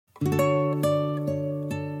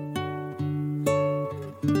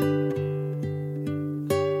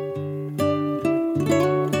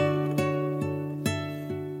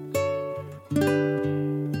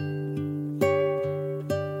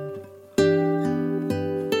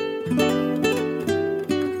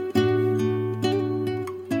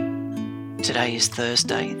Today is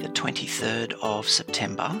Thursday, the 23rd of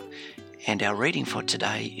September, and our reading for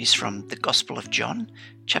today is from the Gospel of John,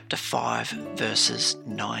 chapter 5, verses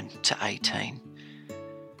 9 to 18.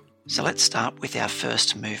 So let's start with our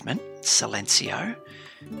first movement, Silencio,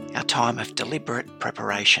 our time of deliberate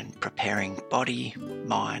preparation, preparing body,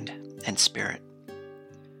 mind, and spirit.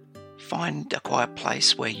 Find a quiet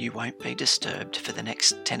place where you won't be disturbed for the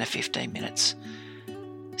next 10 or 15 minutes.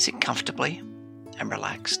 Sit comfortably and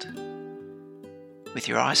relaxed, with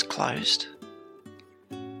your eyes closed,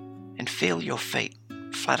 and feel your feet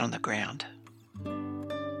flat on the ground.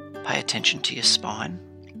 Pay attention to your spine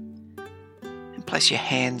and place your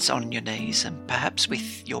hands on your knees and perhaps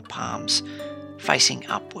with your palms facing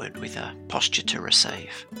upward with a posture to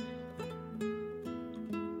receive.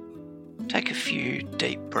 Take a few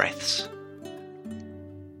deep breaths.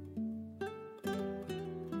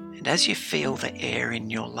 And as you feel the air in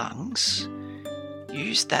your lungs,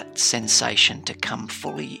 use that sensation to come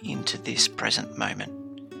fully into this present moment.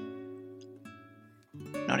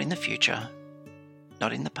 Not in the future,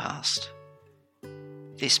 not in the past.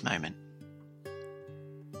 This moment.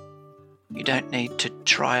 You don't need to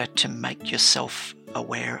try to make yourself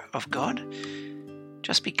aware of God.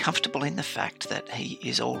 Just be comfortable in the fact that He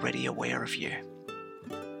is already aware of you.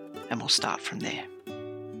 And we'll start from there.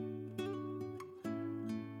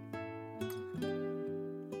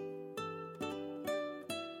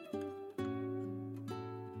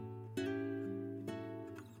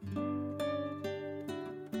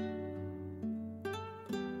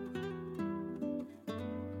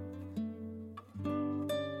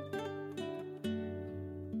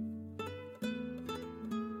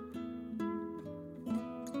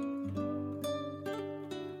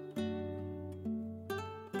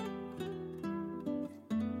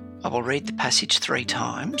 I will read the passage 3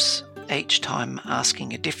 times, each time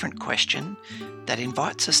asking a different question that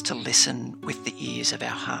invites us to listen with the ears of our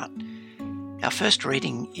heart. Our first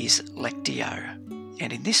reading is Lectio,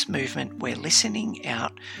 and in this movement we're listening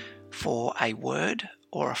out for a word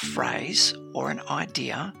or a phrase or an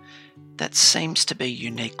idea that seems to be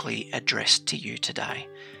uniquely addressed to you today.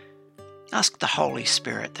 Ask the Holy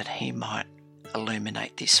Spirit that He might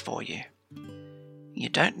illuminate this for you. You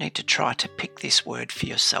don't need to try to pick this word for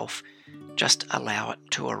yourself, just allow it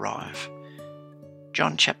to arrive.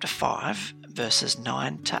 John chapter 5, verses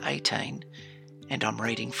 9 to 18, and I'm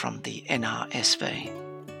reading from the NRSV.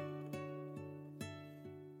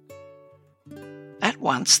 At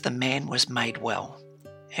once the man was made well,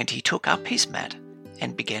 and he took up his mat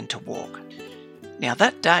and began to walk. Now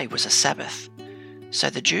that day was a Sabbath, so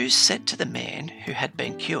the Jews said to the man who had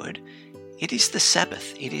been cured, "It is the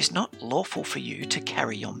Sabbath, it is not lawful for you to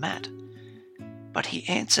carry your mat." But he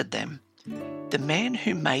answered them, "The man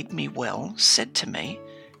who made me well said to me,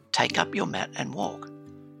 'Take up your mat and walk.'"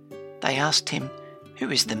 They asked him, "Who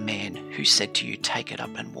is the man who said to you, 'Take it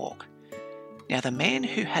up and walk'?" Now the man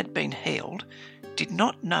who had been healed did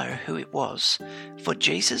not know who it was, for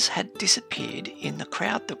Jesus had disappeared in the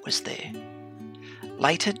crowd that was there.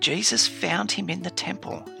 Later Jesus found him in the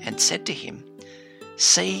temple and said to him,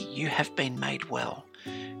 "See, you have been made well.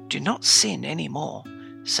 Do not sin any more,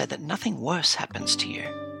 so that nothing worse happens to you."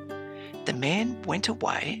 The man went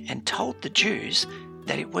away and told the Jews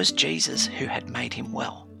that it was Jesus who had made him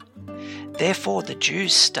well. Therefore the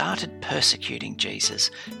Jews started persecuting Jesus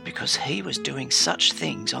because he was doing such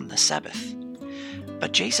things on the Sabbath.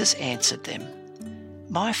 But Jesus answered them,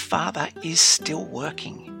 "My Father is still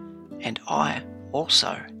working, and I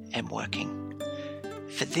also am working."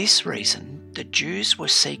 For this reason, the Jews were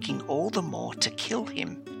seeking all the more to kill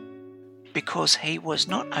him, because he was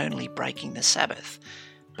not only breaking the Sabbath,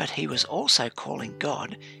 but he was also calling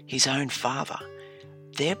God his own Father,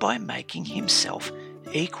 thereby making himself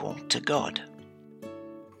equal to God.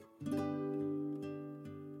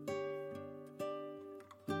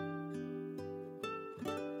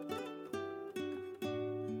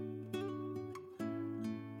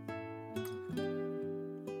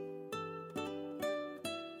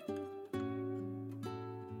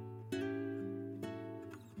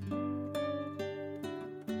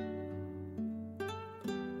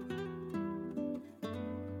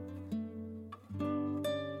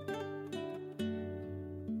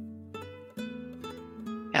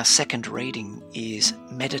 Our second reading is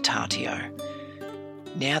Meditatio.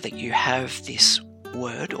 Now that you have this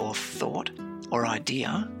word or thought or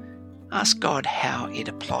idea, ask God how it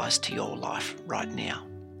applies to your life right now.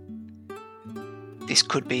 This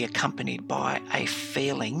could be accompanied by a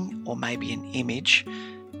feeling or maybe an image,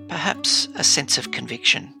 perhaps a sense of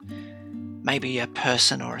conviction. Maybe a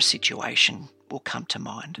person or a situation will come to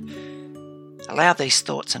mind. Allow these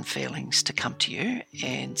thoughts and feelings to come to you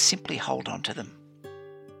and simply hold on to them.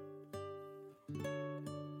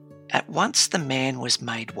 At once the man was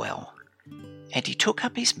made well, and he took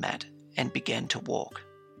up his mat and began to walk.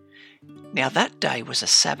 Now that day was a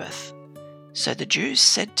Sabbath. So the Jews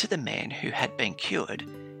said to the man who had been cured,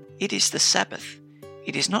 "It is the Sabbath.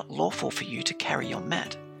 It is not lawful for you to carry your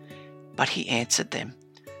mat." But he answered them,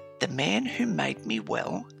 "The man who made me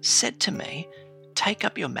well said to me, 'Take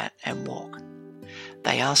up your mat and walk.'"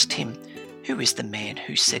 They asked him, "Who is the man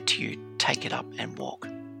who said to you, 'Take it up and walk'?"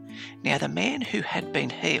 Now the man who had been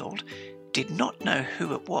healed did not know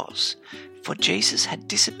who it was, for Jesus had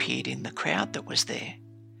disappeared in the crowd that was there.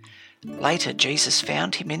 Later Jesus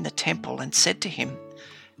found him in the temple and said to him,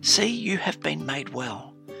 "See, you have been made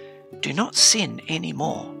well. Do not sin any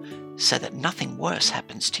more, so that nothing worse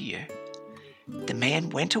happens to you." The man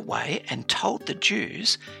went away and told the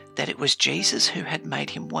Jews that it was Jesus who had made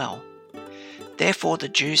him well. Therefore the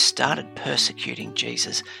Jews started persecuting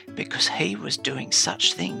Jesus because he was doing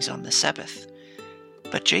such things on the Sabbath.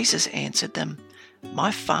 But Jesus answered them,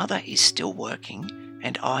 "My Father is still working,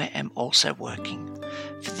 and I am also working."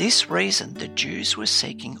 For this reason the Jews were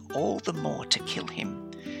seeking all the more to kill him,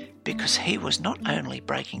 because he was not only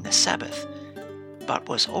breaking the Sabbath, but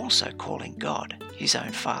was also calling God his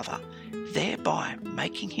own Father, thereby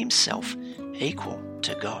making himself equal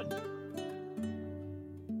to God.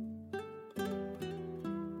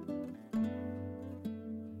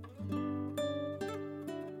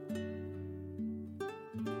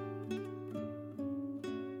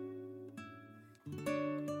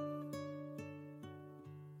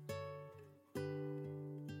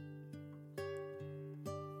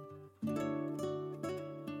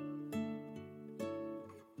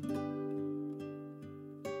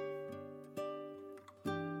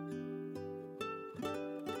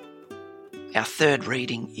 Our third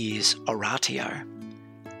reading is Oratio.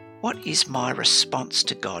 What is my response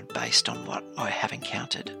to God based on what I have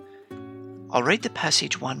encountered? I'll read the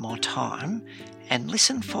passage one more time and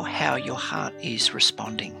listen for how your heart is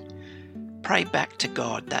responding. Pray back to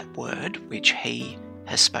God that word which He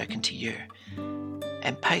has spoken to you,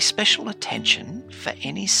 and pay special attention for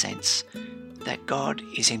any sense that God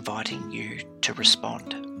is inviting you to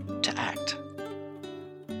respond, to act.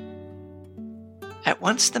 At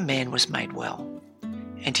once the man was made well,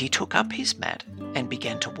 and he took up his mat and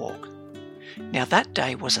began to walk. Now that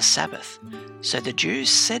day was a Sabbath, so the Jews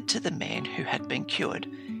said to the man who had been cured,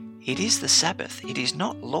 "It is the Sabbath, it is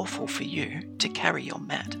not lawful for you to carry your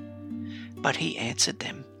mat." But he answered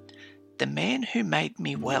them, "The man who made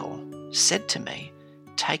me well said to me,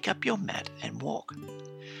 'Take up your mat and walk.'"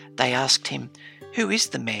 They asked him, "Who is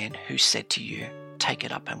the man who said to you, 'Take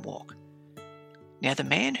it up and walk'?" Now the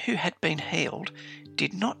man who had been healed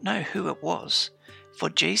did not know who it was,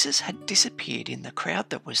 for Jesus had disappeared in the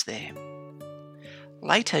crowd that was there.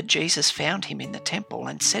 Later Jesus found him in the temple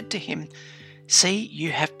and said to him, "See,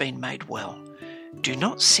 you have been made well. Do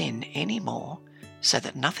not sin any more, so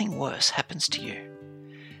that nothing worse happens to you."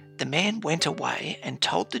 The man went away and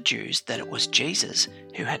told the Jews that it was Jesus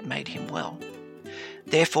who had made him well.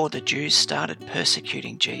 Therefore the Jews started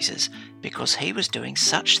persecuting Jesus because he was doing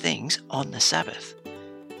such things on the Sabbath.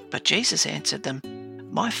 But Jesus answered them,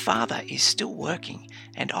 "My Father is still working,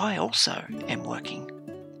 and I also am working."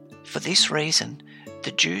 For this reason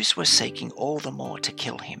the Jews were seeking all the more to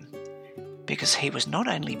kill him, because he was not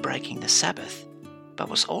only breaking the Sabbath, but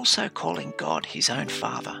was also calling God his own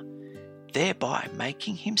Father, thereby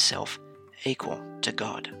making himself equal to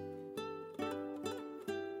God.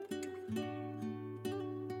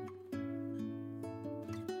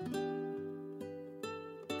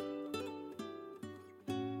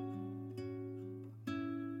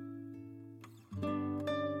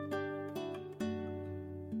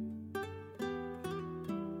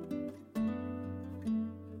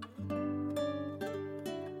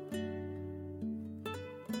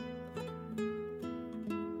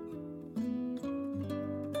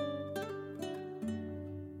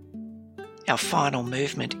 Our final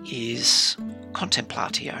movement is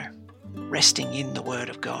contemplatio, resting in the Word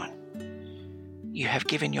of God. You have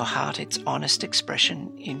given your heart its honest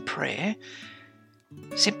expression in prayer.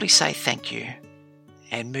 Simply say thank you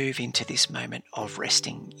and move into this moment of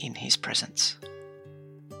resting in His presence.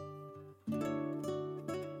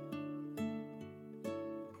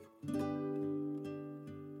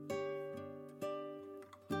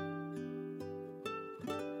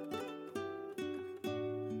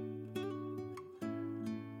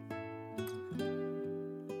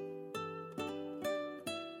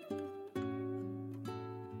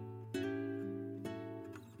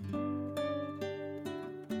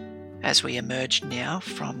 as we emerge now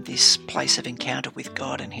from this place of encounter with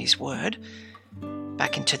God and His Word,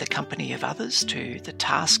 back into the company of others, to the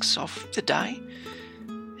tasks of the day,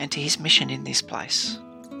 and to His mission in this place.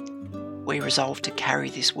 We resolve to carry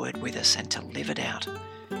this Word with us and to live it out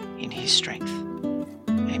in His strength.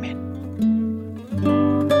 Amen.